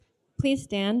Please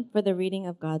stand for the reading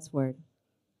of God's Word.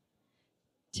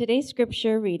 Today's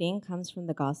scripture reading comes from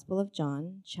the Gospel of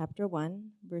John, chapter 1,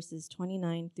 verses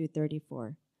 29 through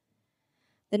 34.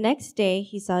 The next day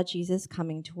he saw Jesus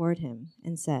coming toward him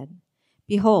and said,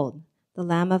 "Behold, the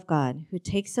Lamb of God, who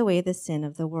takes away the sin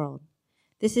of the world.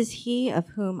 This is he of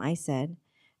whom I said,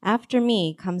 'After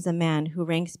me comes a man who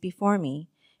ranks before me,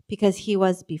 because he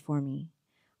was before me.'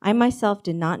 I myself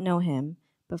did not know him,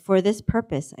 but for this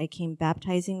purpose I came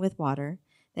baptizing with water,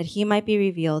 that he might be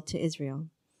revealed to Israel."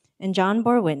 And John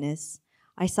bore witness,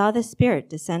 "I saw the Spirit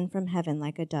descend from heaven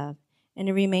like a dove, and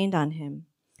it remained on him.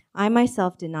 I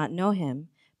myself did not know him,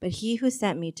 but he who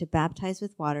sent me to baptize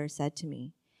with water said to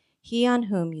me, 'He on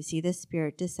whom you see the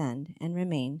Spirit descend and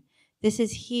remain, this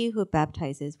is he who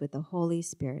baptizes with the Holy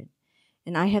Spirit.'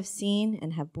 And I have seen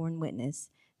and have borne witness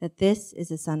that this is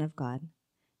the Son of God."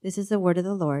 This is the word of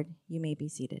the Lord. You may be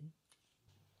seated.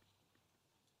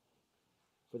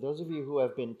 For those of you who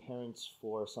have been parents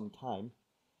for some time,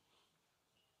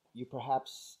 you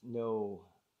perhaps know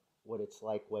what it's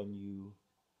like when you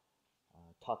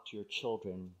talk to your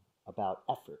children about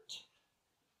effort,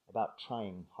 about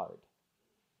trying hard.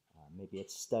 Maybe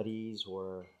it's studies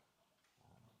or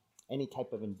any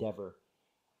type of endeavor,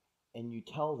 and you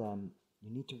tell them you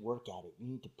need to work at it, you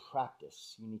need to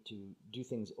practice, you need to do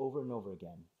things over and over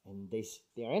again. And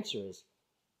their answer is,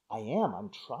 I'm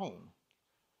trying.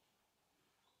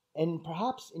 And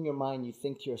perhaps in your mind you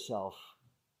think to yourself,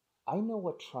 I know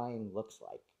what trying looks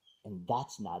like, and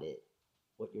that's not it,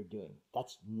 what you're doing.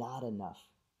 That's not enough.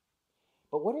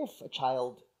 But what if a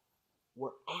child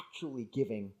were actually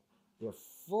giving their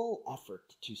full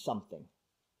effort to something?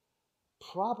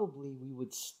 Probably we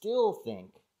would still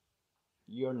think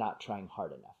you're not trying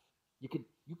hard enough. You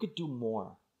could do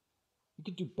more. You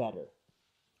could do better.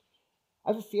 I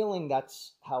have a feeling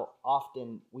that's how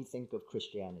often we think of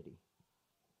Christianity.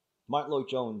 Martin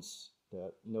Lloyd-Jones,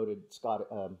 the noted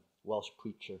Welsh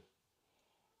preacher,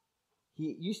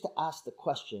 he used to ask the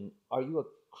question, "Are you a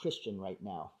Christian right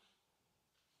now?"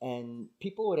 And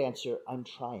people would answer, "I'm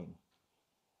trying."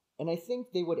 And I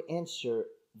think they would answer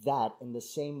that in the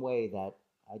same way that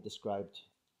I described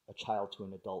a child to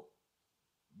an adult.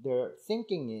 Their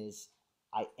thinking is,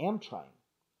 I am trying.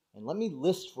 And let me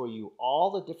list for you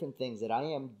all the different things that I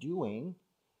am doing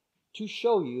to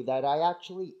show you that I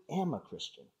actually am a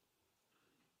Christian.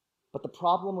 But the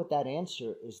problem with that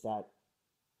answer is that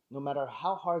no matter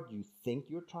how hard you think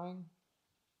you're trying,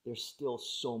 there's still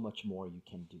so much more you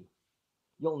can do.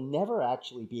 You'll never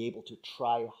actually be able to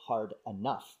try hard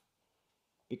enough.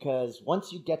 Because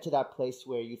once you get to that place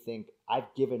where you think,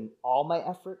 I've given all my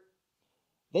effort,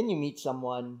 then you meet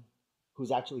someone who's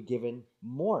actually given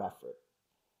more effort.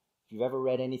 If you've ever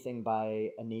read anything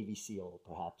by a Navy SEAL,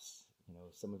 perhaps,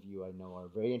 some of you I know are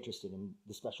very interested in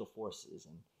the Special Forces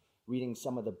and reading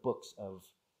some of the books of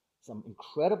some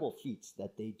incredible feats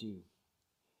that they do.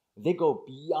 They go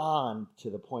beyond to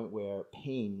the point where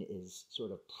pain is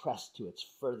sort of pressed to its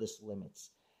furthest limits.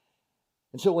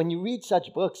 And so when you read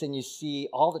such books and you see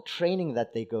all the training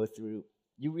that they go through,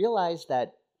 you realize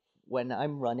that when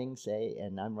I'm running, say,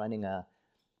 and I'm running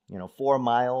 4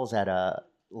 miles at a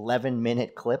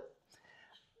 11-minute clip,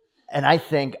 and I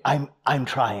think I'm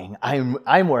trying,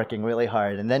 I'm working really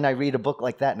hard, and then I read a book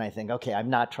like that and I think, okay, I'm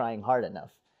not trying hard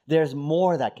enough. There's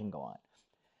more that can go on.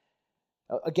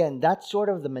 Again, that's sort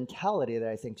of the mentality that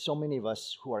I think so many of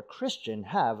us who are Christian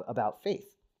have about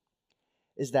faith,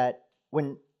 is that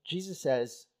when Jesus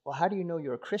says, well, how do you know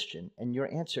you're a Christian? And your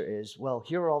answer is, well,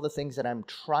 here are all the things that I'm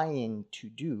trying to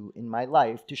do in my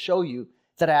life to show you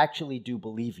that I actually do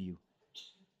believe you.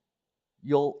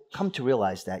 You'll come to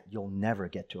realize that you'll never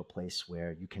get to a place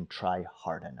where you can try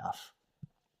hard enough.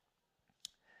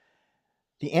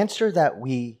 The answer that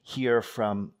we hear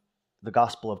from the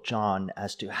Gospel of John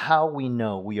as to how we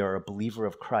know we are a believer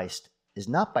of Christ is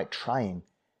not by trying,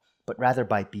 but rather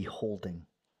by beholding.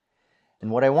 And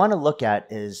what I want to look at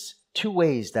is 2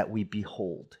 ways that we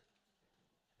behold,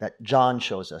 that John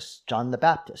shows us, John the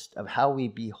Baptist, of how we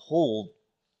behold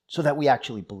so that we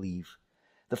actually believe.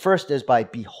 The first is by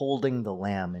beholding the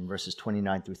Lamb in verses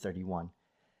 29 through 31.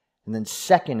 And then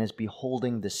second is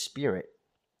beholding the Spirit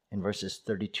in verses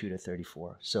 32 to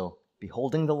 34. So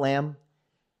beholding the Lamb,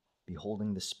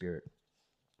 beholding the Spirit.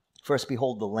 First,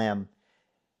 behold the Lamb.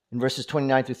 In verses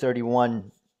 29 through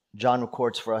 31, John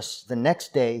records for us, the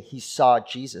next day he saw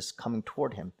Jesus coming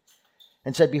toward him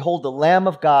and said, "Behold, the Lamb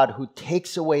of God who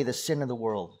takes away the sin of the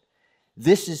world.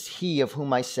 This is he of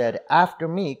whom I said, after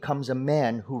me comes a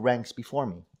man who ranks before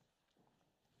me,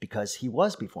 because he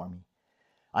was before me.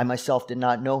 I myself did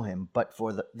not know him, but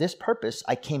for this purpose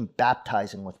I came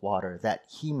baptizing with water, that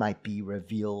he might be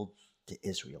revealed to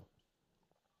Israel."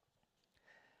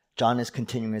 John is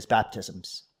continuing his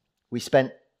baptisms. We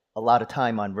spent a lot of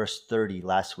time on verse 30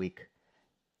 last week,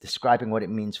 describing what it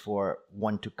means for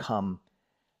one to come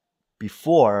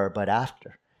before but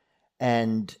after.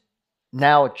 And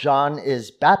now John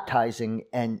is baptizing,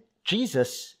 and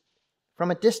Jesus,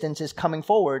 from a distance, is coming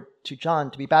forward to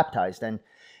John to be baptized. And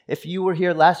if you were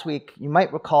here last week, you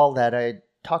might recall that I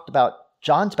talked about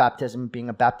John's baptism being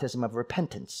a baptism of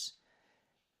repentance.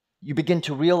 You begin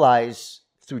to realize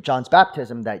through John's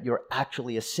baptism that you're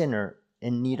actually a sinner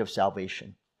in need of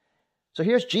salvation. So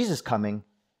here's Jesus coming.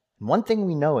 And one thing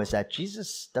we know is that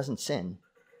Jesus doesn't sin.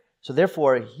 So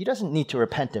therefore, he doesn't need to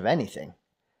repent of anything.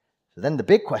 So then the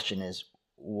big question is,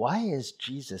 why is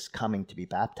Jesus coming to be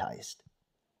baptized?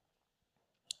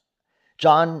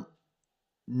 John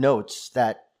notes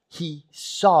that he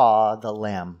saw the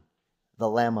Lamb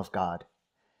of God.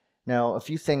 Now, a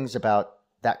few things about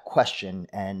that question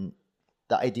and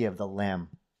the idea of the Lamb.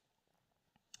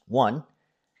 One,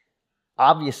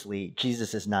 obviously,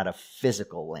 Jesus is not a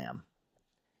physical lamb.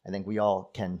 I think we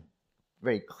all can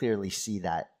very clearly see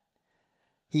that.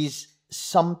 He's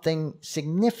something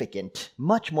significant,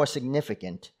 much more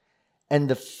significant. And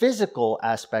the physical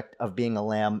aspect of being a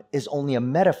lamb is only a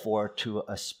metaphor to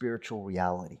a spiritual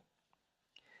reality.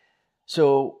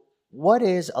 So, what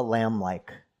is a lamb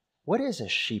like? What is a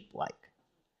sheep like?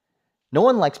 No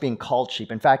one likes being called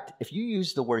sheep. In fact, if you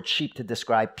use the word sheep to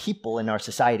describe people in our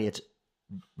society, it's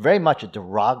very much a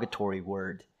derogatory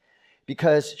word,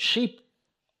 because sheep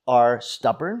are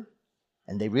stubborn,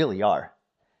 and they really are.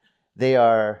 They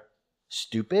are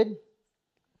stupid,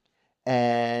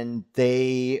 and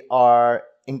they are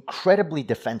incredibly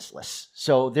defenseless.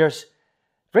 So there's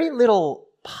very little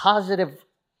positive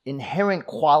inherent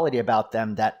quality about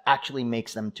them that actually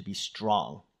makes them to be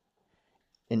strong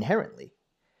inherently.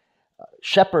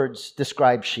 Shepherds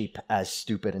describe sheep as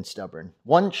stupid and stubborn.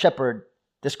 One shepherd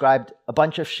described a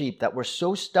bunch of sheep that were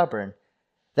so stubborn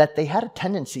that they had a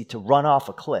tendency to run off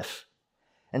a cliff.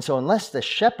 And so unless the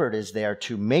shepherd is there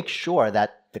to make sure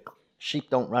that the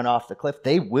sheep don't run off the cliff,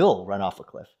 they will run off a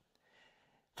cliff.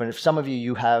 For some of you,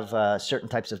 you have certain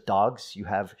types of dogs. You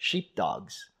have sheep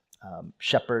dogs,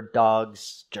 shepherd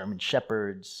dogs, German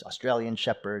shepherds, Australian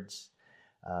shepherds,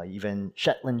 even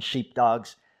Shetland sheep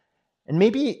dogs. And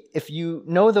maybe if you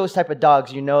know those type of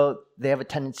dogs, you know they have a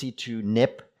tendency to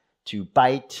nip, to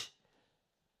bite.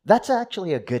 That's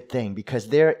actually a good thing, because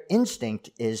their instinct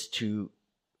is to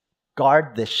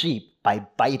guard the sheep by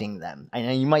biting them.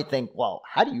 And you might think, well,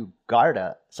 how do you guard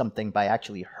something by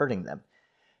actually hurting them?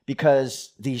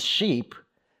 Because these sheep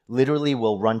literally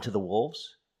will run to the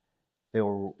wolves. They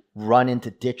will run into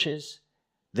ditches.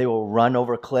 They will run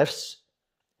over cliffs.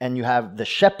 And you have the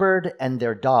shepherd and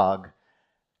their dog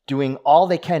doing all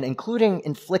they can, including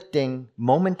inflicting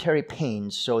momentary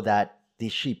pain so that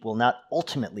these sheep will not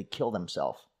ultimately kill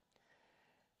themselves.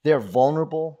 They're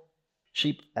vulnerable.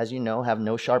 Sheep, as you know, have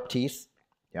no sharp teeth.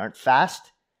 They aren't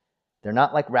fast. They're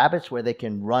not like rabbits where they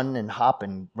can run and hop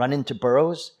and run into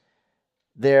burrows.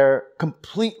 They're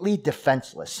completely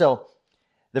defenseless. So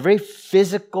the very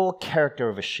physical character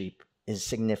of a sheep is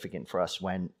significant for us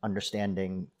when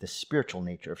understanding the spiritual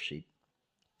nature of sheep.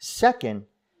 Second,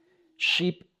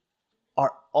 sheep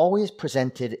are always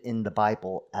presented in the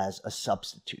Bible as a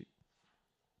substitute.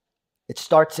 It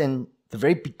starts in the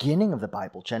very beginning of the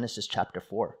Bible, Genesis chapter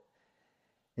 4.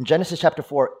 In Genesis chapter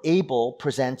 4, Abel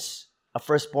presents a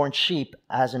firstborn sheep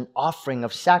as an offering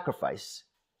of sacrifice.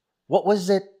 What was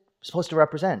it supposed to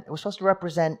represent? It was supposed to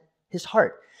represent his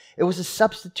heart. It was a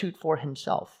substitute for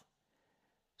himself.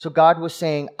 So God was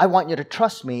saying, I want you to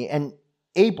trust me. And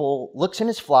Abel looks in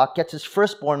his flock, gets his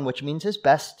firstborn, which means his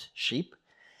best sheep,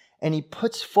 and he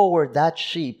puts forward that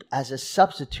sheep as a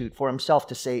substitute for himself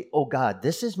to say, oh God,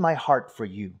 this is my heart for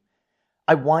you.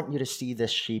 I want you to see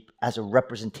this sheep as a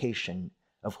representation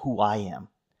of who I am.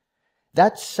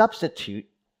 That substitute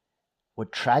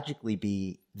would tragically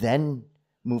be then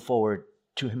move forward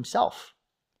to himself.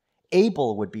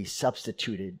 Abel would be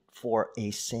substituted for a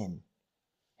sin,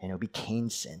 and it would be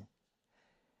Cain's sin.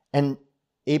 And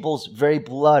Abel's very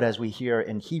blood, as we hear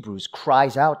in Hebrews,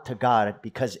 cries out to God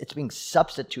because it's being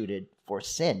substituted for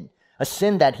sin, a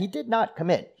sin that he did not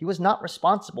commit. He was not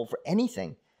responsible for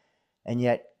anything. And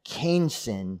yet Cain's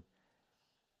sin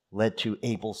led to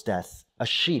Abel's death. A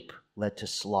sheep led to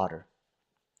slaughter.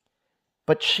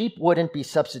 But sheep wouldn't be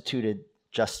substituted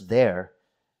just there.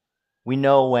 We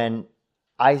know when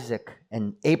Isaac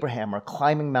and Abraham are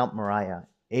climbing Mount Moriah,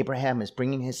 Abraham is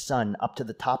bringing his son up to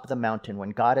the top of the mountain when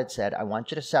God had said, I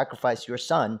want you to sacrifice your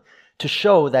son to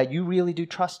show that you really do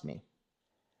trust me.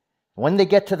 When they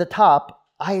get to the top,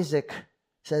 Isaac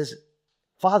says,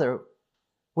 Father,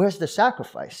 where's the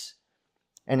sacrifice?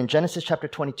 And in Genesis chapter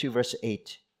 22, verse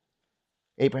 8,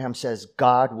 Abraham says,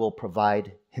 God will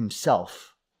provide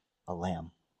himself a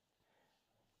lamb.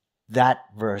 That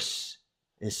verse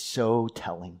is so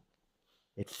telling.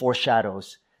 It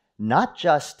foreshadows not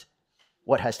just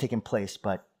what has taken place,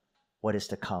 but what is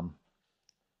to come,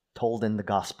 told in the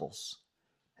Gospels,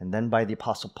 and then by the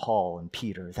Apostle Paul and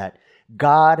Peter, that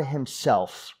God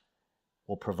himself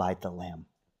will provide the lamb.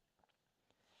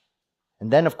 And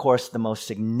then, of course, the most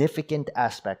significant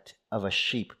aspect of a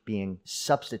sheep being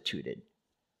substituted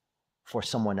for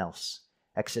someone else.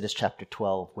 Exodus chapter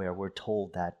 12, where we're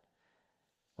told that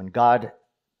when God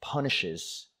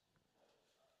punishes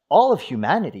all of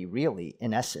humanity, really,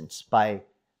 in essence, by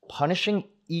punishing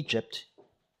Egypt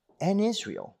and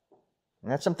Israel.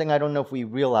 And that's something I don't know if we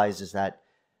realize, is that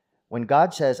when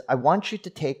God says, I want you to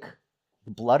take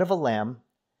the blood of a lamb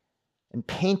and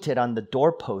paint it on the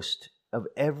doorpost of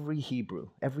every Hebrew,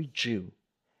 every Jew.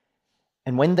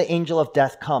 And when the angel of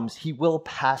death comes, he will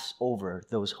pass over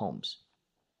those homes.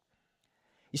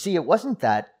 You see, it wasn't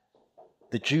that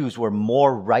the Jews were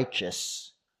more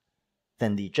righteous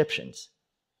than the Egyptians.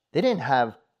 They didn't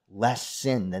have less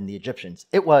sin than the Egyptians.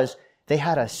 It was they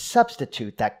had a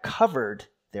substitute that covered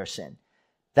their sin,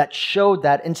 that showed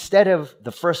that instead of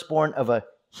the firstborn of a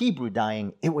Hebrew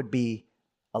dying, it would be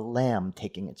a lamb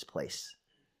taking its place,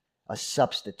 a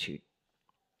substitute.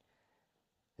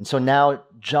 And so now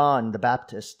John the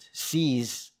Baptist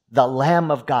sees the Lamb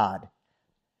of God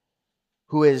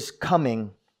who is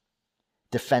coming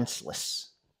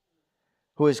defenseless,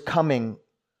 who is coming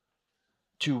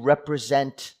to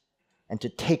represent and to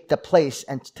take the place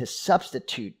and to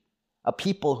substitute a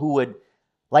people who would,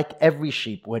 like every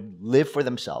sheep, would live for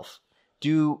themselves,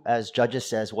 do, as Judges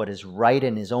says, what is right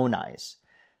in his own eyes.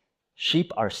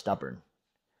 Sheep are stubborn.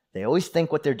 They always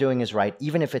think what they're doing is right,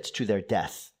 even if it's to their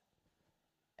death.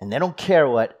 And they don't care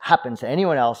what happens to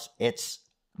anyone else. It's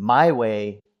my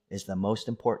way is the most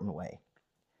important way.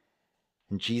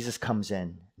 And Jesus comes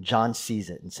in. John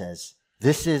sees it and says,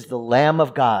 this is the Lamb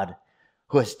of God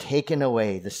who has taken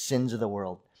away the sins of the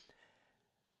world.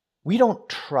 We don't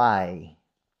try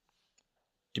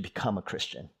to become a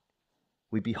Christian.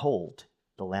 We behold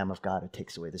the Lamb of God who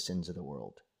takes away the sins of the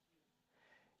world.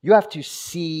 You have to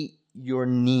see your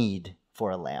need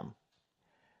for a lamb.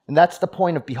 And that's the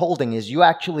point of beholding, is you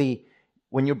actually,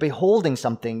 when you're beholding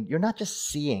something, you're not just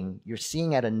seeing, you're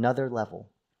seeing at another level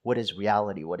what is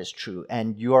reality, what is true.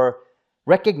 And you're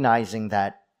recognizing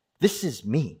that this is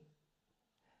me.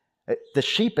 The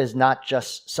sheep is not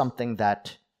just something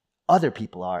that other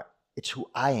people are. It's who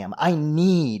I am. I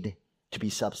need to be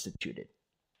substituted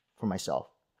for myself.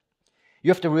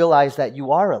 You have to realize that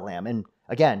you are a lamb. And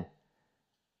again,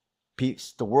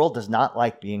 the world does not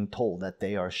like being told that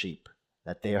they are sheep,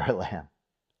 that they are a lamb.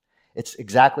 It's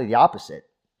exactly the opposite.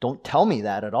 Don't tell me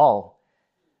that at all.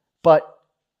 But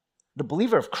the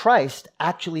believer of Christ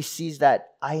actually sees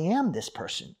that I am this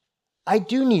person. I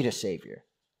do need a Savior.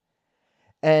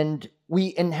 And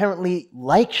we inherently,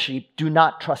 like sheep, do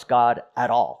not trust God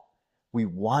at all. We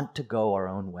want to go our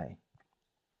own way.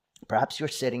 Perhaps you're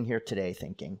sitting here today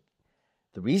thinking,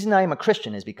 the reason I am a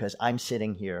Christian is because I'm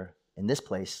sitting here in this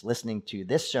place, listening to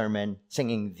this sermon,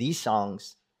 singing these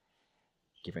songs,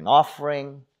 giving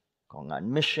offering, going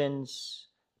on missions,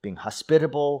 being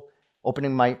hospitable,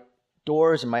 opening my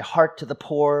doors and my heart to the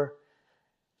poor.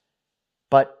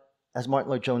 But as Martin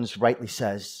Lloyd-Jones rightly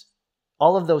says,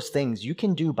 all of those things you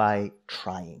can do by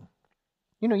trying.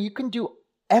 You can do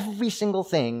every single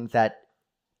thing that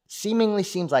seemingly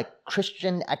seems like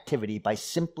Christian activity by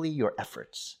simply your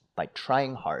efforts, by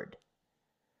trying hard.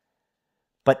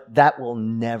 But that will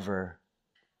never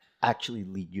actually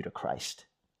lead you to Christ.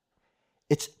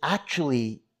 It's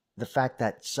actually the fact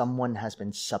that someone has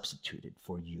been substituted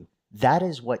for you. That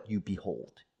is what you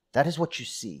behold. That is what you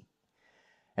see.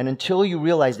 And until you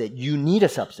realize that you need a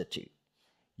substitute,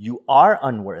 you are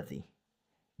unworthy,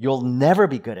 you'll never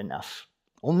be good enough.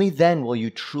 Only then will you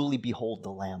truly behold the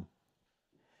Lamb.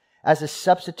 As a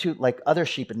substitute, like other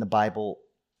sheep in the Bible,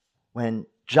 when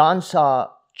John saw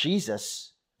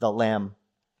Jesus, the Lamb,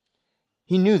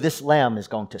 he knew this Lamb is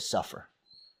going to suffer.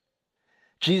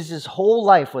 Jesus' whole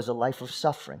life was a life of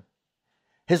suffering.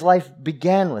 His life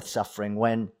began with suffering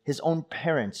when his own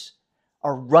parents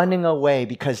are running away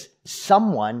because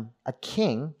someone, a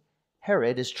king,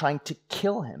 Herod, is trying to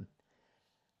kill him.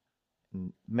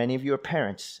 Many of you are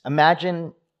parents.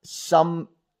 Imagine some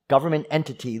government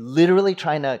entity literally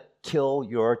trying to kill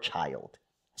your child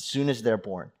as soon as they're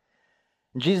born.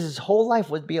 And Jesus' whole life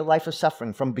would be a life of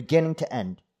suffering from beginning to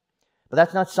end. But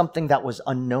that's not something that was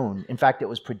unknown. In fact, it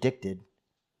was predicted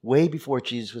way before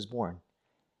Jesus was born.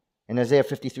 In Isaiah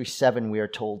 53:7, we are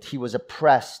told, he was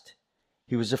oppressed,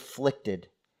 he was afflicted,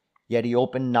 yet he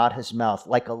opened not his mouth.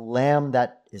 Like a lamb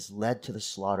that is led to the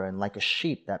slaughter, and like a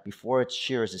sheep that before its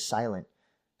shearers is silent,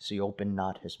 so he opened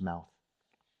not his mouth.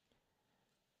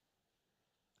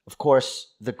 Of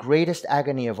course, the greatest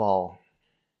agony of all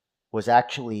was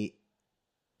actually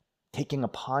taking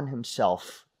upon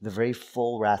himself the very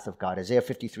full wrath of God. Isaiah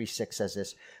 53:6 says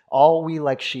this, all we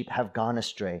like sheep have gone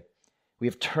astray. We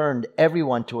have turned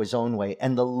everyone to his own way,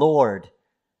 and the Lord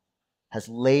has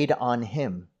laid on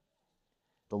him,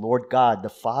 the Lord God, the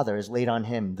Father, has laid on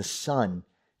him, the Son,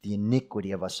 the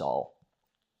iniquity of us all.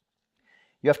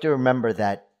 You have to remember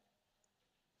that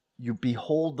you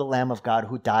behold the Lamb of God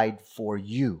who died for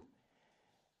you.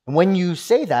 And when you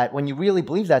say that, when you really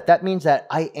believe that, that means that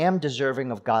I am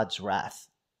deserving of God's wrath.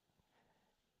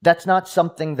 That's not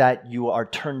something that you are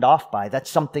turned off by.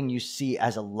 That's something you see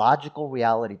as a logical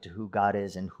reality to who God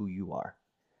is and who you are.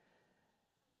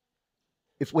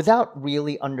 If without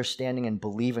really understanding and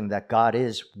believing that God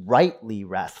is rightly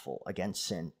wrathful against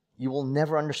sin, you will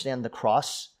never understand the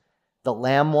cross. The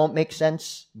Lamb won't make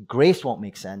sense. Grace won't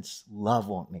make sense. Love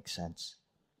won't make sense.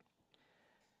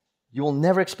 You will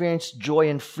never experience joy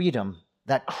and freedom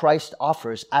that Christ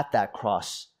offers at that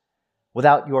cross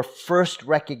without your first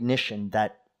recognition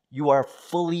that you are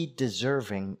fully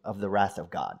deserving of the wrath of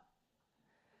God.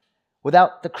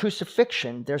 Without the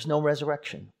crucifixion, there's no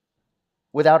resurrection.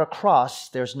 Without a cross,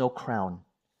 there's no crown.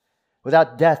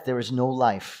 Without death, there is no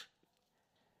life.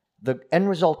 The end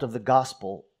result of the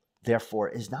gospel, therefore,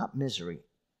 is not misery.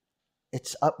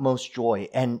 It's utmost joy,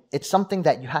 and it's something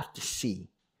that you have to see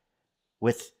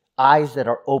with eyes that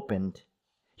are opened.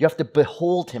 You have to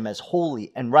behold him as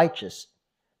holy and righteous,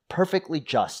 perfectly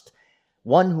just,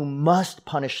 one who must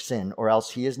punish sin, or else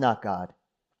he is not God.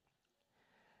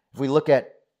 If we look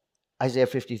at Isaiah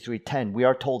 53:10, we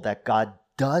are told that God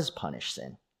does punish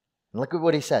sin. And look at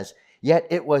what he says. Yet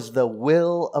it was the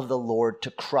will of the Lord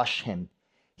to crush him.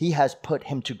 He has put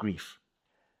him to grief.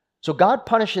 So God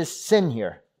punishes sin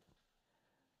here.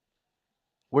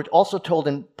 We're also told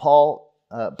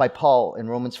by Paul in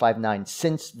Romans 5:9,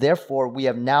 since therefore we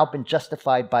have now been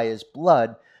justified by his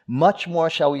blood, much more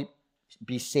shall we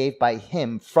be saved by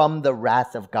him from the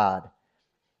wrath of God.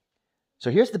 So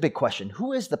here's the big question.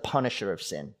 Who is the punisher of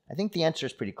sin? I think the answer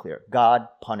is pretty clear. God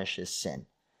punishes sin.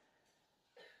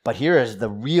 But here is the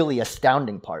really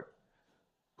astounding part.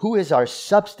 Who is our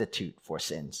substitute for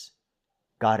sins?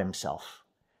 God himself.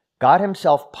 God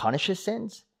himself punishes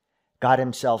sins. God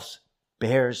himself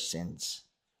bears sins.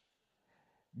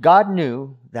 God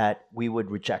knew that we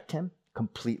would reject him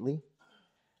completely.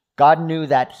 God knew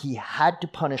that he had to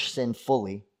punish sin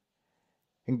fully.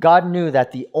 And God knew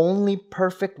that the only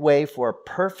perfect way for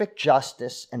perfect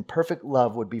justice and perfect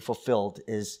love would be fulfilled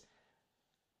is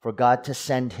for God to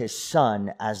send his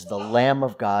Son as the Lamb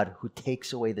of God who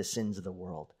takes away the sins of the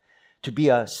world, to be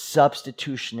a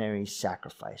substitutionary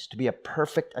sacrifice, to be a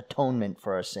perfect atonement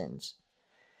for our sins.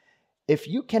 If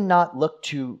you cannot look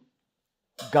to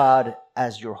God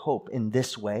as your hope in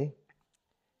this way,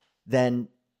 then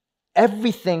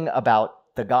everything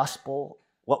about the gospel,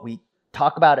 what we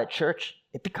talk about at church,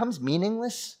 it becomes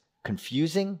meaningless,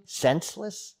 confusing,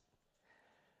 senseless.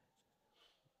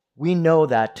 We know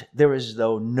that there is,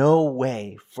 though, no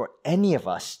way for any of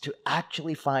us to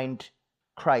actually find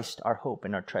Christ, our hope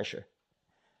and our treasure.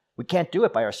 We can't do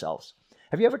it by ourselves.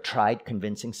 Have you ever tried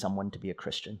convincing someone to be a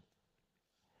Christian?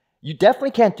 You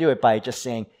definitely can't do it by just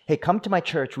saying, hey, come to my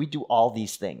church, we do all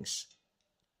these things.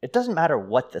 It doesn't matter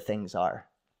what the things are,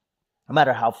 no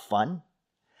matter how fun.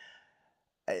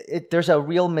 There's a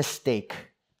real mistake.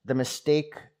 The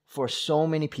mistake for so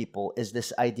many people is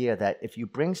this idea that if you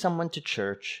bring someone to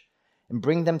church and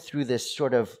bring them through this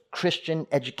sort of Christian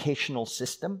educational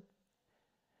system,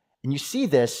 and you see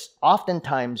this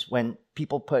oftentimes when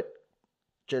people put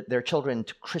their children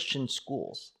into Christian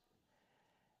schools.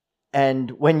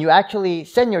 And when you actually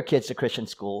send your kids to Christian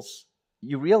schools,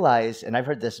 you realize, and I've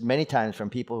heard this many times from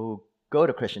people who go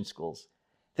to Christian schools,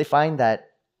 they find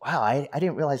that, wow, I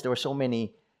didn't realize there were so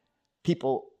many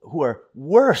people who are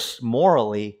worse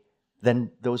morally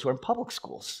than those who are in public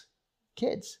schools,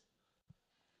 kids.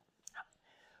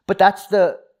 But that's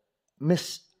the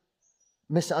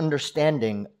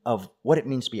misunderstanding of what it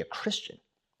means to be a Christian.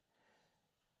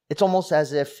 It's almost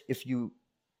as if you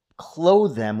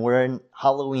clothe them, we're in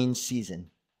Halloween season.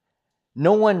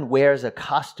 No one wears a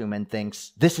costume and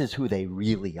thinks this is who they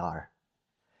really are.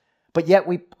 But yet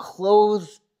we clothe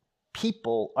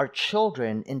people, our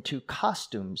children, into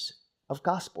costumes of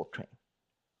gospel training,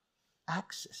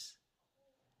 access,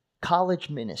 college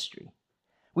ministry.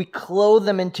 We clothe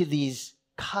them into these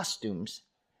costumes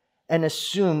and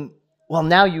assume well,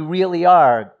 now you really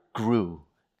are Gru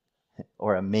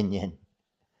or a minion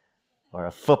or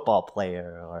a football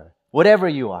player or whatever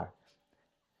you are.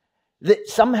 That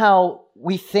somehow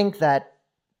we think that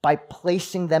by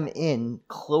placing them in,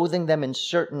 clothing them in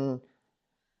certain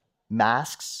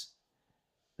masks,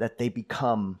 that they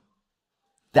become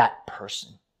that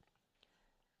person.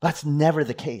 That's never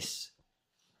the case.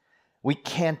 We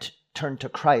can't turn to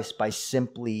Christ by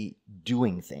simply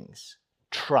doing things,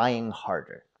 trying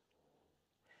harder.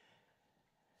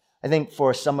 I think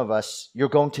for some of us, you're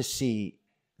going to see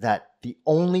that the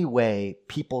only way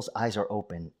people's eyes are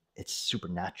open, it's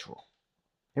supernatural.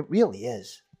 It really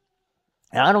is.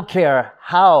 And I don't care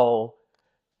how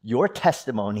your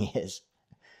testimony is.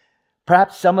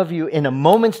 Perhaps some of you, in a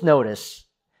moment's notice,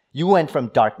 you went from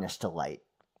darkness to light.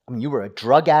 I mean, you were a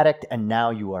drug addict and now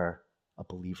you are a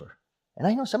believer. And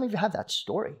I know some of you have that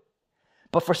story.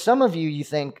 But for some of you, you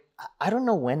think, I don't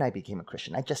know when I became a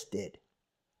Christian. I just did.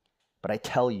 But I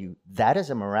tell you, that is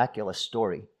a miraculous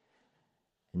story.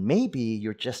 And maybe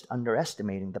you're just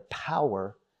underestimating the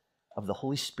power of the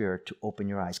Holy Spirit to open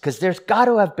your eyes. Because there's got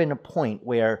to have been a point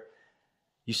where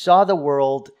you saw the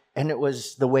world and it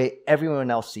was the way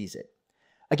everyone else sees it.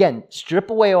 Again,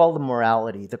 strip away all the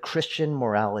morality, the Christian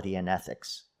morality and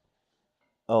ethics.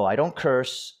 Oh, I don't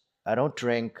curse, I don't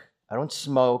drink, I don't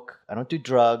smoke, I don't do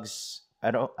drugs, I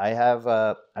don't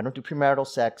do premarital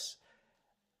sex.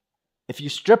 If you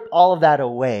strip all of that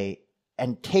away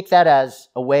and take that as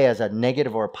a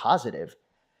negative or a positive,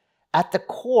 at the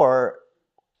core,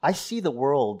 I see the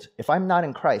world, if I'm not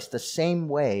in Christ, the same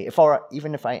way.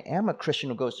 Even if I am a Christian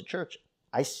who goes to church,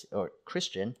 I see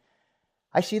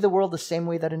the world the same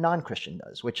way that a non-Christian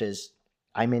does, which is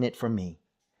I'm in it for me.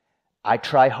 I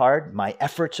try hard, my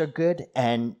efforts are good,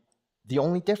 and the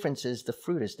only difference is the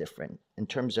fruit is different in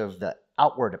terms of the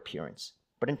outward appearance.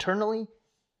 But internally,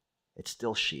 it's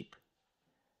still sheep.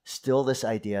 Still this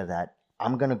idea that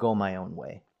I'm going to go my own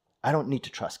way. I don't need to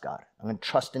trust God. I'm going to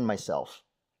trust in myself.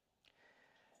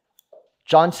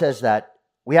 John says that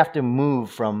we have to move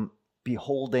from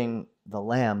beholding the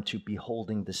Lamb to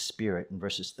beholding the Spirit in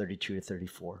verses 32 to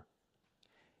 34.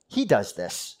 He does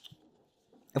this.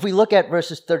 If we look at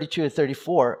verses 32 to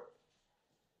 34,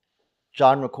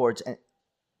 John records,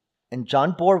 and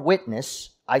John bore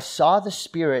witness, I saw the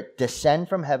Spirit descend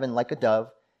from heaven like a dove,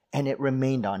 and it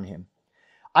remained on him.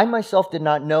 I myself did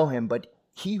not know him, but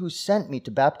he who sent me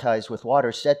to baptize with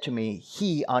water said to me,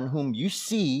 he on whom you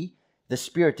see the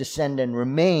Spirit descend and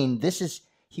remain, this is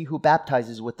he who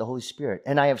baptizes with the Holy Spirit.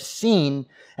 And I have seen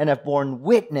and have borne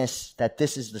witness that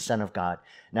this is the Son of God.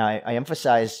 Now, I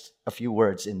emphasized a few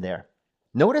words in there.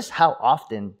 Notice how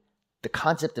often the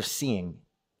concept of seeing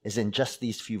is in just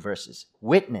these few verses.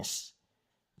 Witness,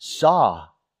 saw,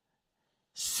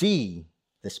 see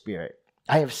the Spirit.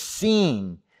 I have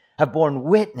seen, have borne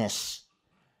witness.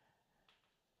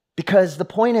 Because the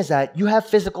point is that you have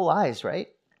physical eyes, right?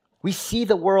 We see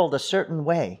the world a certain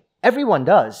way. Everyone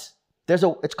does.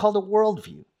 It's called a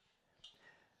worldview.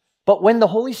 But when the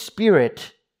Holy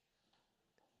Spirit,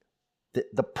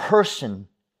 the person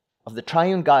of the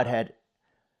triune Godhead,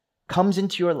 comes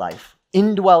into your life,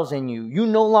 indwells in you, you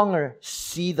no longer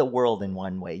see the world in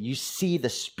one way. You see the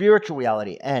spiritual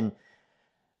reality. And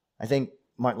I think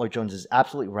Martin Lloyd-Jones is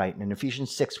absolutely right. And in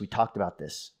Ephesians 6, we talked about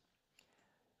this.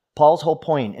 Paul's whole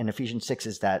point in Ephesians 6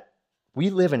 is that we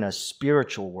live in a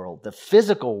spiritual world. The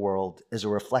physical world is a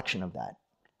reflection of that.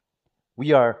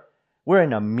 We're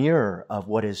in a mirror of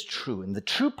what is true. And the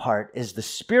true part is the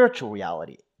spiritual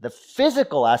reality. The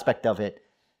physical aspect of it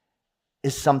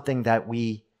is something that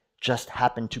we just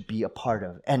happen to be a part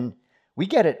of. And we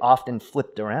get it often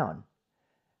flipped around.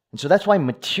 And so that's why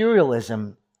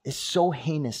materialism is so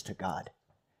heinous to God.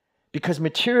 Because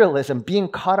materialism, being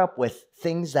caught up with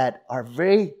things that are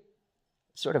very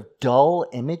sort of dull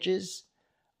images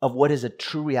of what is a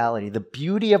true reality, the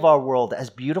beauty of our world, as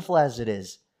beautiful as it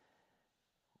is,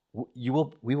 we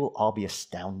will all be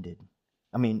astounded.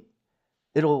 I mean,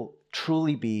 it'll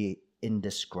truly be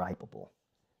indescribable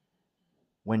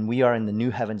when we are in the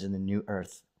new heavens and the new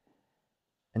earth.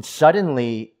 And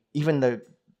suddenly, even the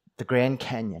Grand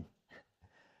Canyon,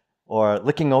 or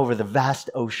looking over the vast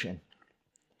ocean,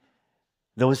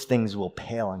 those things will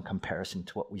pale in comparison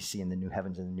to what we see in the new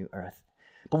heavens and the new earth.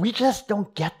 But we just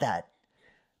don't get that.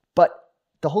 But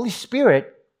the Holy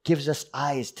Spirit gives us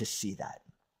eyes to see that.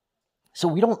 So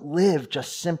we don't live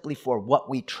just simply for what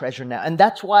we treasure now. And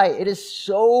that's why it is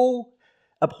so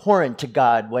abhorrent to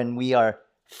God when we are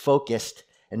focused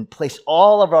and place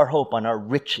all of our hope on our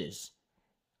riches,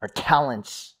 our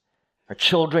talents, our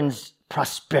children's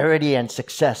prosperity and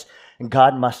success. And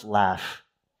God must laugh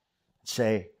and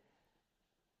say,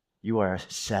 you are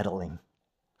settling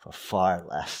for far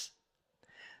less.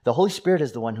 The Holy Spirit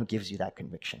is the one who gives you that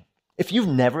conviction. If you've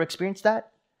never experienced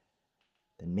that,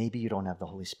 then maybe you don't have the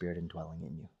Holy Spirit indwelling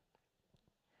in you.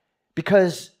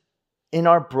 Because in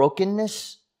our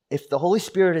brokenness, if the Holy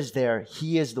Spirit is there,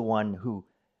 He is the one who,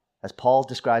 as Paul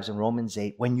describes in Romans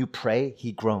 8, when you pray,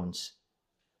 He groans.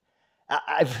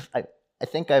 I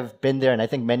think I've been there, and I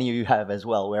think many of you have as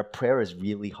well, where prayer is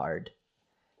really hard.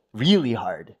 Really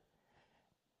hard.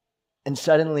 And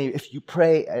suddenly, if you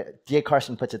pray, D.A.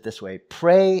 Carson puts it this way,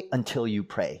 pray until you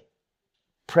pray.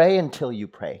 Pray until you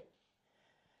pray.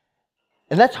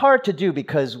 And that's hard to do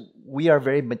because we are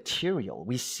very material.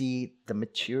 We see the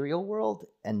material world,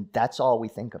 and that's all we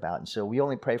think about. And so we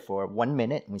only pray for 1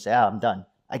 minute, and we say, I'm done.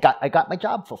 I got my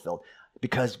job fulfilled.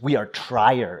 Because we are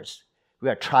triers. We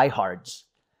are tryhards.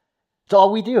 So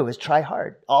all we do is try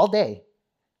hard all day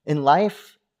in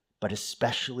life, but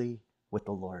especially with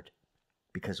the Lord.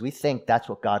 Because we think that's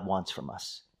what God wants from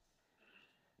us.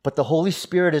 But the Holy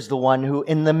Spirit is the one who,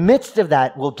 in the midst of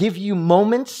that, will give you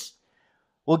moments,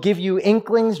 will give you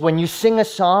inklings when you sing a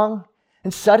song,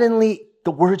 and suddenly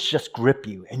the words just grip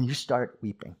you and you start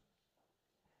weeping.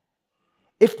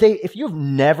 If you've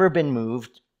never been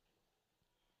moved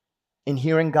in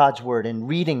hearing God's word and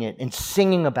reading it and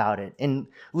singing about it and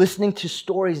listening to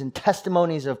stories and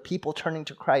testimonies of people turning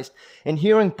to Christ and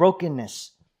hearing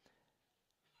brokenness,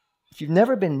 if you've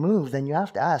never been moved, then you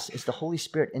have to ask, is the Holy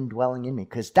Spirit indwelling in me?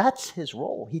 Because that's His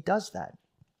role. He does that.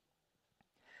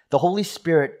 The Holy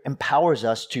Spirit empowers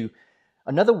us to,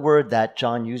 another word that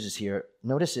John uses here,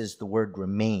 notice is the word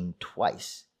remain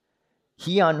twice.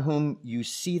 He on whom you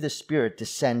see the Spirit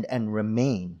descend and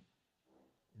remain,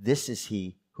 this is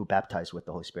He who baptized with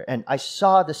the Holy Spirit. And I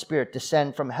saw the Spirit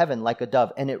descend from heaven like a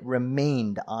dove, and it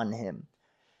remained on Him.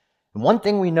 And one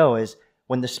thing we know is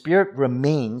when the Spirit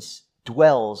remains,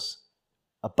 dwells,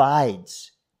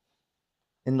 abides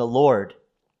in the Lord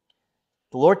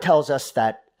tells us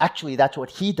that actually that's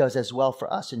what He does as well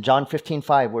for us. In John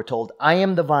 15:5, we're told, I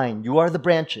am the vine, you are the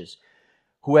branches.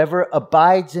 Whoever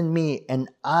abides in me and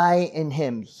I in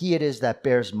him, he it is that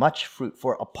bears much fruit,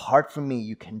 for apart from me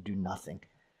you can do nothing.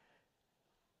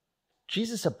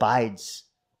 Jesus abides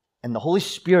and the Holy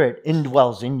Spirit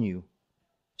indwells in you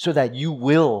so that you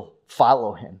will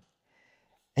follow Him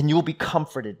and you will be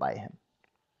comforted by Him.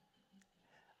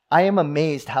 I am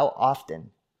amazed how often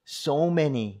so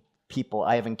many people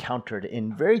I have encountered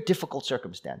in very difficult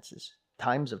circumstances,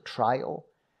 times of trial.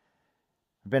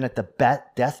 I've been at the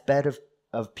deathbed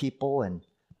of people, and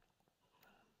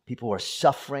people who are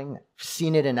suffering. I've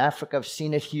seen it in Africa. I've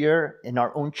seen it here in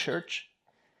our own church.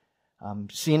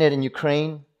 Seen it in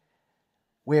Ukraine,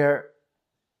 where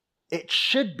it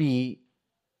should be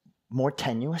more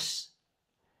tenuous.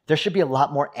 There should be a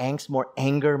lot more angst, more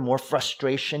anger, more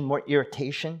frustration, more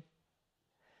irritation.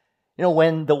 You know,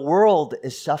 when the world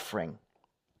is suffering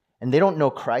and they don't know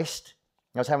Christ,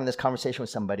 I was having this conversation with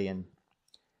somebody and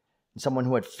someone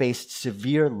who had faced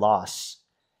severe loss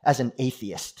as an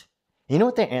atheist. And you know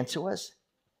what their answer was?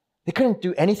 They couldn't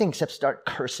do anything except start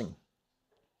cursing.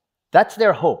 That's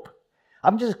their hope.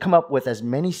 I'm just come up with as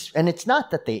many, and it's not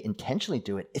that they intentionally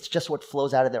do it, it's just what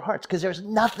flows out of their hearts, because there's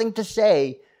nothing to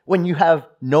say when you have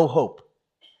no hope.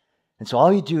 And so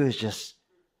all you do is just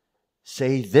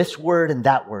say this word and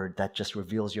that word that just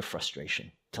reveals your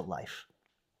frustration to life.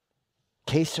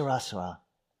 Que sera, sera.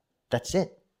 That's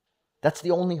it. That's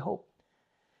the only hope.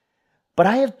 But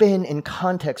I have been in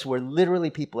contexts where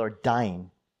literally people are dying.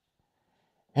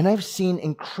 And I've seen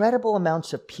incredible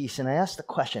amounts of peace. And I ask the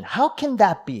question, how can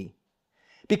that be?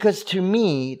 Because to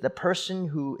me, the person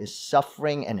who is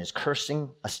suffering and is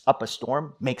cursing up a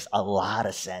storm makes a lot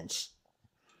of sense.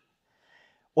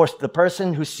 Or the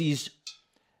person who sees,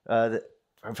 I've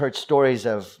heard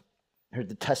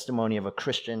the testimony of a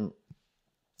Christian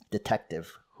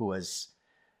detective who was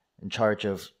in charge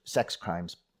of sex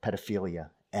crimes, pedophilia.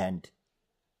 And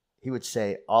he would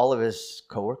say all of his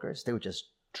coworkers, they would just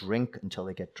drink until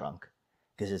they get drunk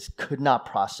because it could not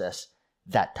process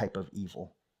that type of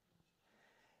evil.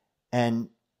 And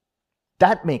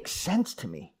that makes sense to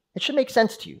me. It should make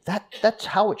sense to you. That's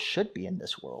how it should be in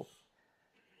this world.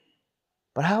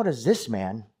 But how does this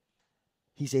man,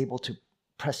 he's able to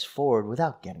press forward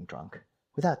without getting drunk,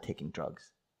 without taking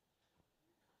drugs?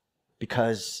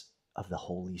 Because of the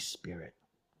Holy Spirit.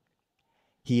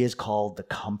 He is called the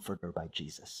Comforter by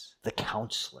Jesus, the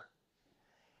Counselor.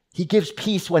 He gives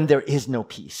peace when there is no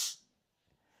peace.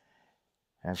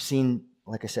 And I've seen,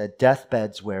 like I said,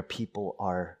 deathbeds where people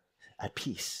are at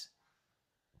peace.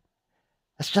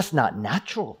 That's just not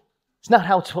natural. It's not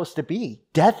how it's supposed to be.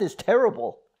 Death is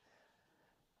terrible.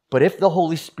 But if the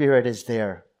Holy Spirit is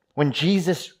there, When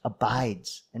Jesus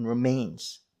abides and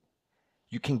remains,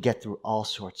 you can get through all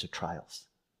sorts of trials.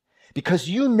 Because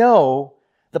you know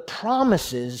the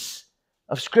promises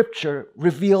of Scripture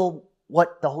reveal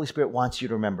what the Holy Spirit wants you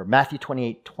to remember. Matthew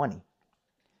 28:20.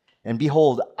 And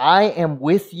behold, I am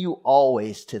with you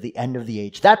always to the end of the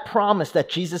age. That promise that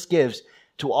Jesus gives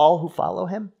to all who follow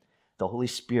him, the Holy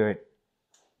Spirit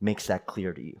makes that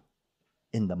clear to you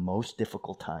in the most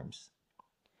difficult times.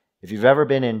 If you've ever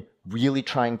been in really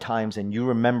trying times and you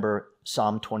remember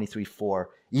Psalm 23:4,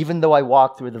 even though I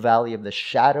walk through the valley of the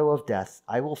shadow of death,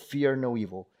 I will fear no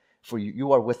evil, for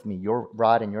you are with me, your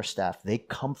rod and your staff, they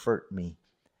comfort me.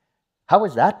 How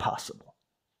is that possible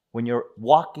when you're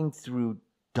walking through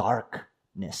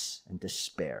darkness and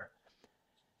despair?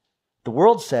 The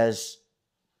world says,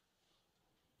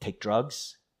 take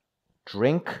drugs,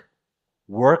 drink,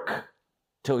 work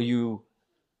till you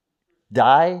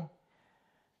die,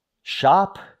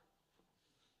 shop,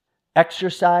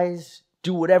 exercise,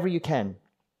 do whatever you can.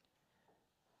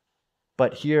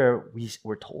 But here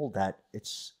we're told that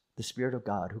it's the Spirit of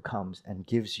God who comes and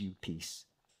gives you peace.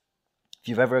 If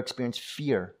you've ever experienced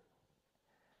fear,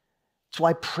 that's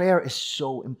why prayer is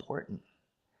so important.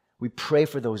 We pray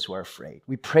for those who are afraid.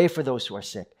 We pray for those who are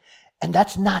sick. And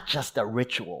that's not just a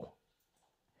ritual.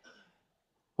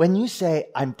 When you say,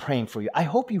 I'm praying for you, I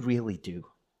hope you really do.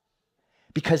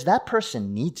 Because that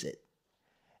person needs it.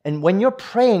 And when you're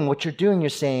praying, what you're doing, you're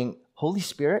saying, Holy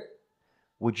Spirit,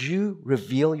 would you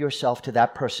reveal yourself to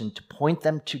that person to point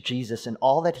them to Jesus and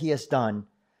all that he has done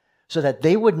so that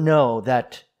they would know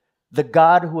that the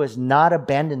God who has not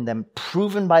abandoned them,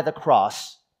 proven by the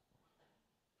cross,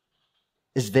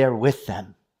 is there with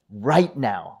them right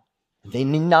now. They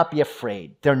need not be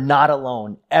afraid. They're not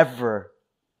alone ever.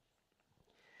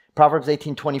 Proverbs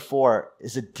 18:24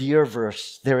 is a dear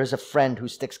verse. There is a friend who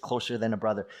sticks closer than a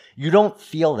brother. You don't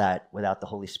feel that without the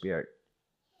Holy Spirit.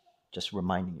 Just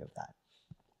reminding you of that.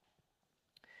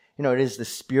 You know, it is the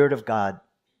Spirit of God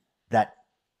that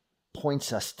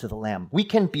points us to the Lamb. We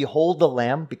can behold the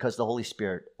Lamb because the Holy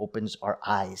Spirit opens our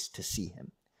eyes to see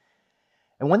him.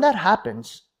 And when that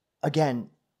happens, again,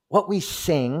 what we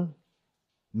sing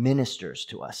ministers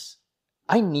to us.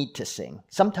 I need to sing.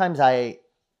 Sometimes I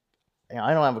don't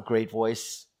have a great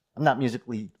voice. I'm not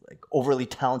musically overly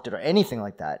talented or anything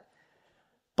like that.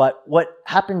 But what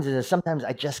happens is sometimes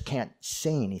I just can't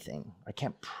say anything. I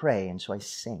can't pray, and so I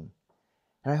sing.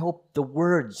 And I hope the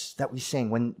words that we sing,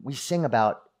 when we sing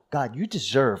about, God, you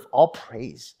deserve all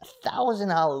praise. 1,000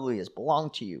 hallelujahs belong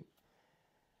to you.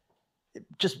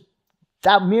 Just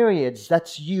that myriads,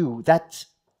 that's you.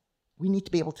 We need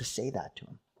to be able to say that to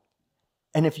him.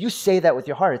 And if you say that with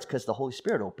your heart, it's because the Holy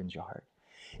Spirit opens your heart.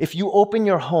 If you open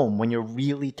your home when you're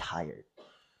really tired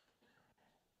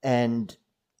and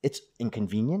it's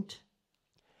inconvenient,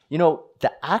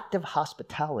 the act of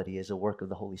hospitality is a work of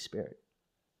the Holy Spirit.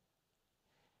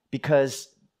 Because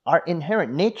our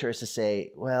inherent nature is to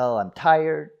say, well, I'm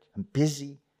tired, I'm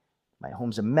busy, my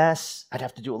home's a mess, I'd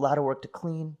have to do a lot of work to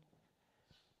clean.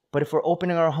 But if we're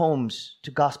opening our homes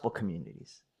to gospel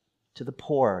communities, to the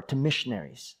poor, to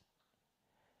missionaries,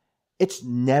 it's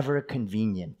never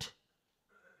convenient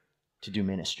to do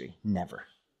ministry. Never.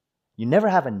 You never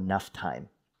have enough time.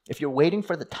 If you're waiting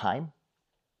for the time,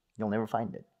 you'll never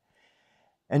find it.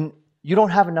 And you don't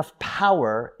have enough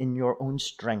power in your own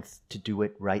strength to do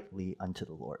it rightly unto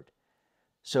the Lord.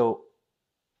 So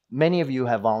many of you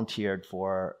have volunteered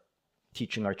for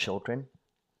teaching our children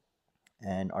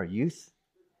and our youth.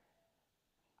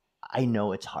 I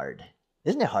know it's hard.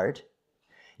 Isn't it hard?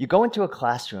 You go into a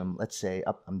classroom, let's say,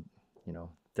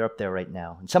 they're up there right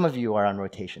now. And some of you are on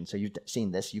rotation, so you've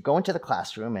seen this. You go into the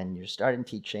classroom and you're starting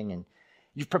teaching and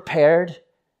you've prepared,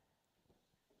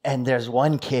 and there's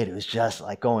one kid who's just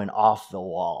going off the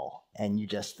wall. And you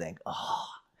just think, oh,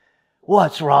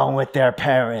 what's wrong with their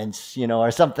parents? Or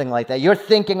something like that. You're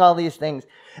thinking all these things,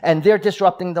 and they're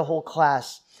disrupting the whole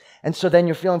class. And so then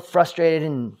you're feeling frustrated,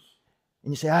 and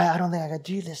you say, I don't think I can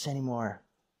do this anymore.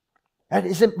 That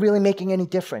isn't really making any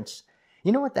difference.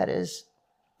 You know what that is?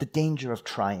 The danger of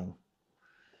trying.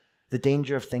 The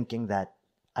danger of thinking that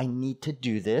I need to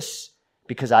do this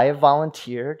because I have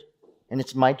volunteered and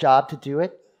it's my job to do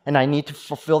it and I need to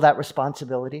fulfill that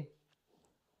responsibility.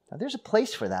 Now, there's a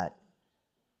place for that.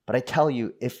 But I tell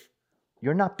you, if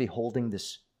you're not beholding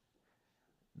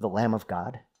the Lamb of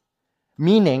God,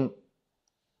 meaning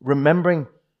remembering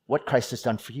what Christ has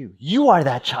done for you, you are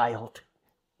that child.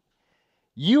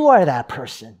 You are that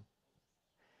person.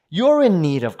 You're in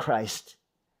need of Christ.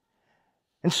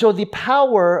 And so the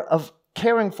power of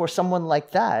caring for someone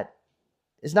like that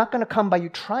is not going to come by you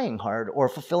trying hard or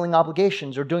fulfilling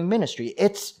obligations or doing ministry.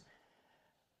 It's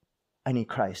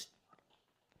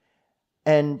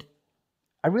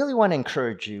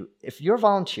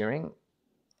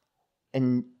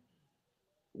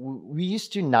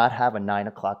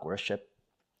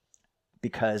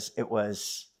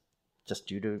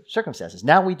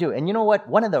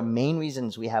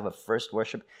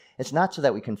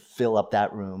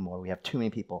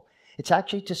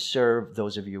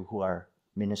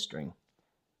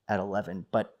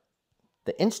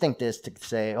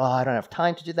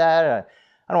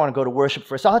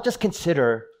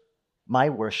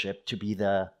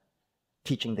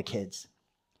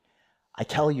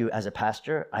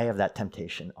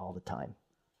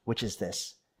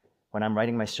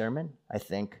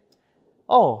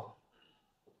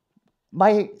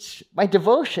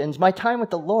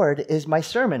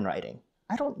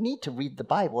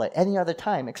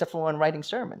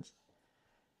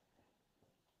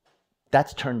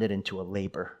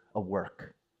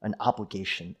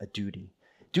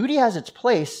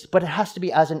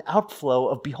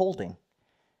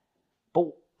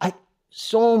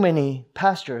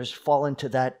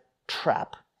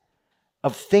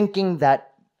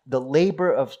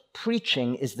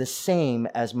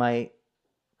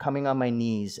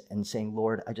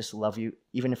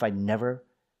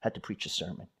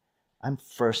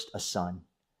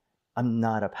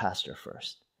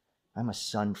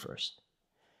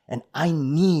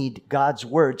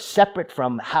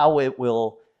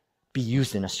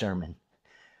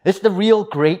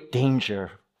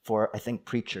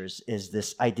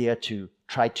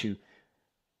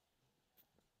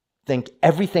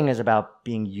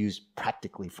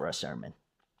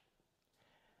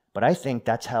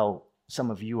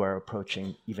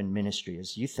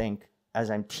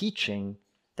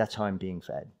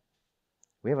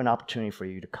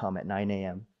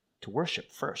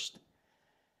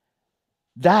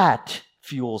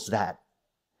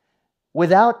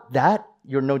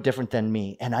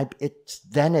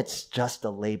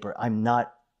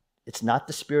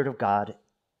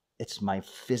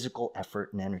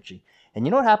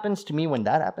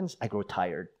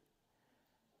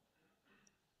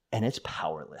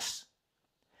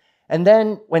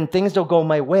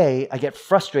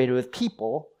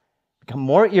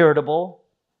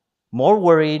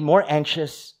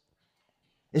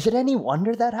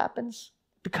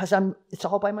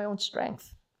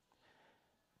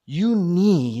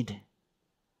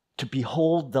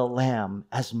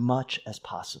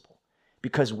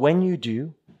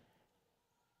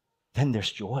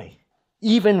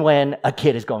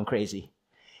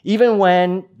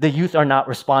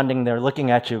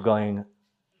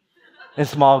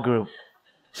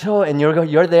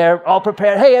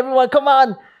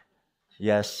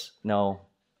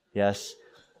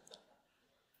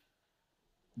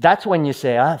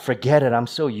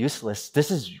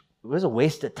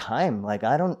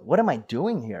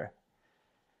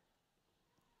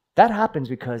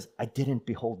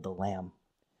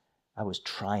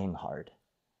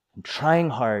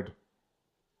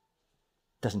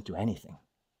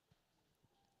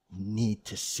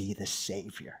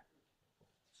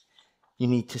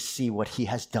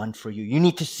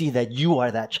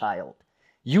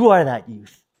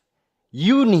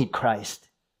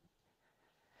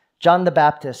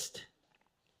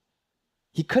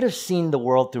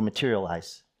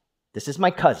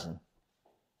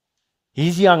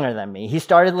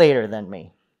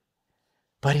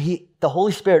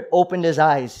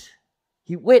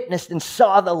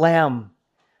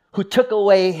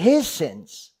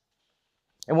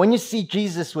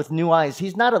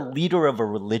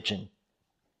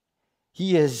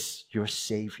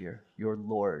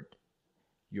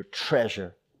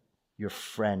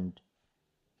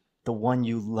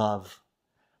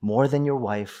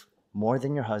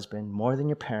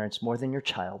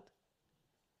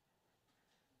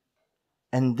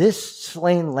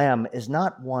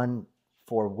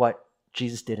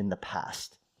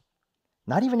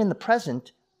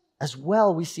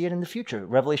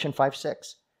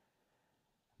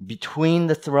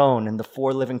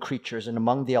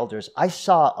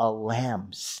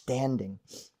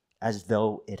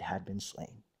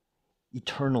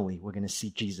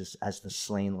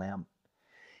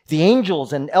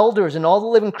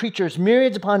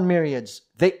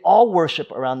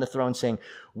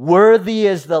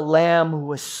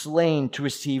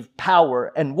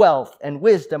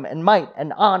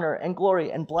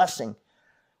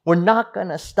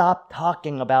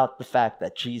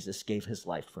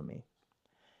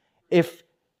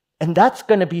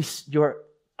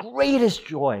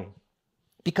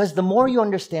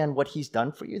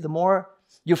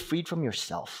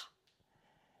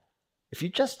If you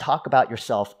just talk about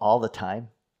yourself all the time,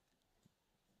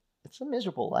 it's a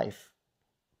miserable life.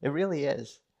 It really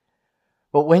is.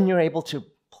 But when you're able to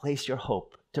place your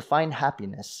hope, to find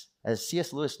happiness, as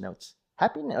C.S. Lewis notes,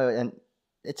 happiness, and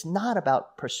it's not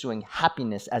about pursuing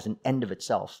happiness as an end of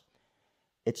itself.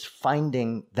 It's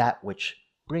finding that which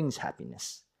brings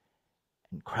happiness.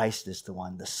 And Christ is the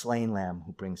one, the slain lamb,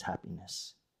 who brings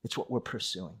happiness. It's what we're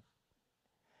pursuing.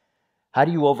 How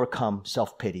do you overcome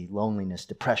self-pity, loneliness,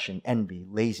 depression, envy,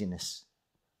 laziness?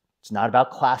 It's not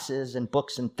about classes and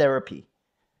books and therapy.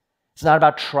 It's not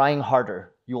about trying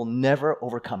harder. You will never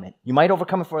overcome it. You might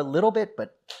overcome it for a little bit,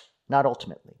 but not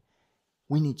ultimately.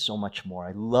 We need so much more.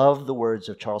 I love the words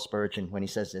of Charles Spurgeon when he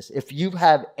says this. If you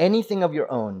have anything of your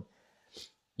own,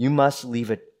 you must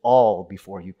leave it all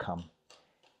before you come.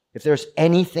 If there's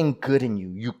anything good in you,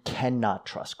 you cannot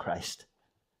trust Christ.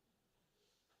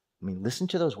 I mean, listen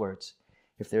to those words.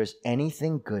 If there's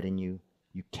anything good in you,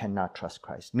 you cannot trust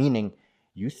Christ. Meaning,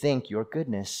 you think your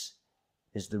goodness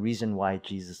is the reason why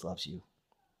Jesus loves you.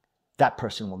 That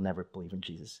person will never believe in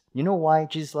Jesus. You know why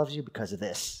Jesus loves you? Because of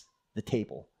this, the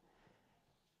table.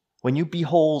 When you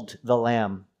behold the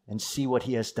Lamb and see what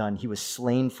he has done, he was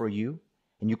slain for you,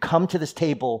 and you come to this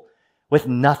table with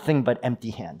nothing but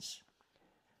empty hands.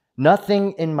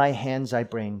 Nothing in my hands I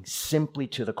bring, simply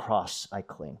to the cross I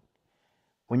cling.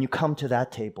 When you come to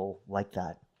that table like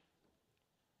that,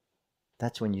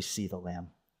 that's when you see the Lamb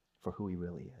for who he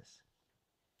really is.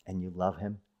 And you love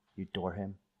him, you adore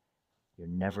him, you're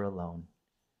never alone,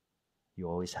 you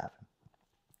always have him.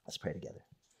 Let's pray together.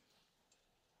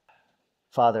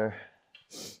 Father,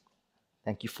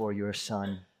 thank you for your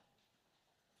Son,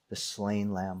 the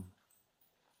slain Lamb.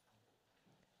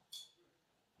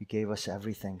 You gave us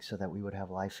everything so that we would have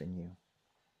life in you.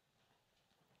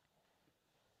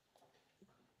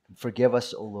 Forgive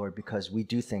us, O Lord, because we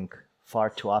do think far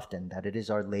too often that it is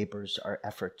our labors, our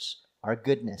efforts, our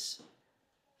goodness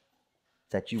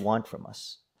that you want from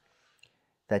us,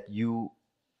 that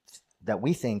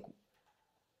we think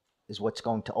is what's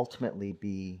going to ultimately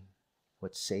be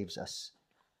what saves us.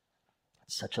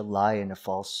 It's such a lie, and it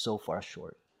falls so far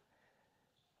short.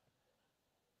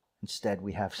 Instead,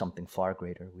 we have something far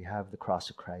greater. We have the cross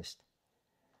of Christ.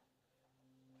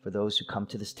 For those who come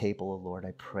to this table, O Lord,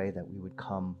 I pray that we would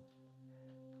come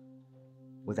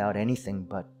without anything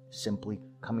but simply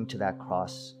coming to that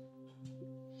cross.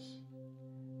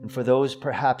 And for those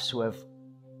perhaps who have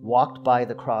walked by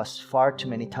the cross far too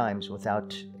many times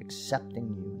without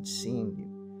accepting you and seeing you,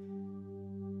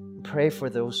 pray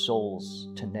for those souls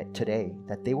today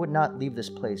that they would not leave this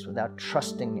place without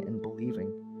trusting and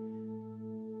believing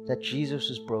that Jesus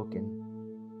was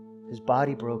broken, his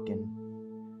body broken,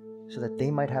 so that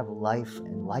they might have life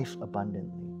and life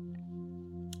abundantly.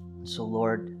 So,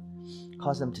 Lord,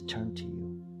 cause them to turn to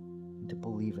you and to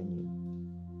believe in you,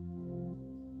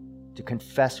 to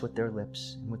confess with their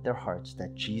lips and with their hearts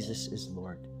that Jesus is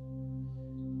Lord.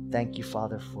 Thank you,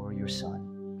 Father, for your Son.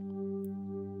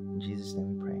 In Jesus'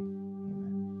 name we pray.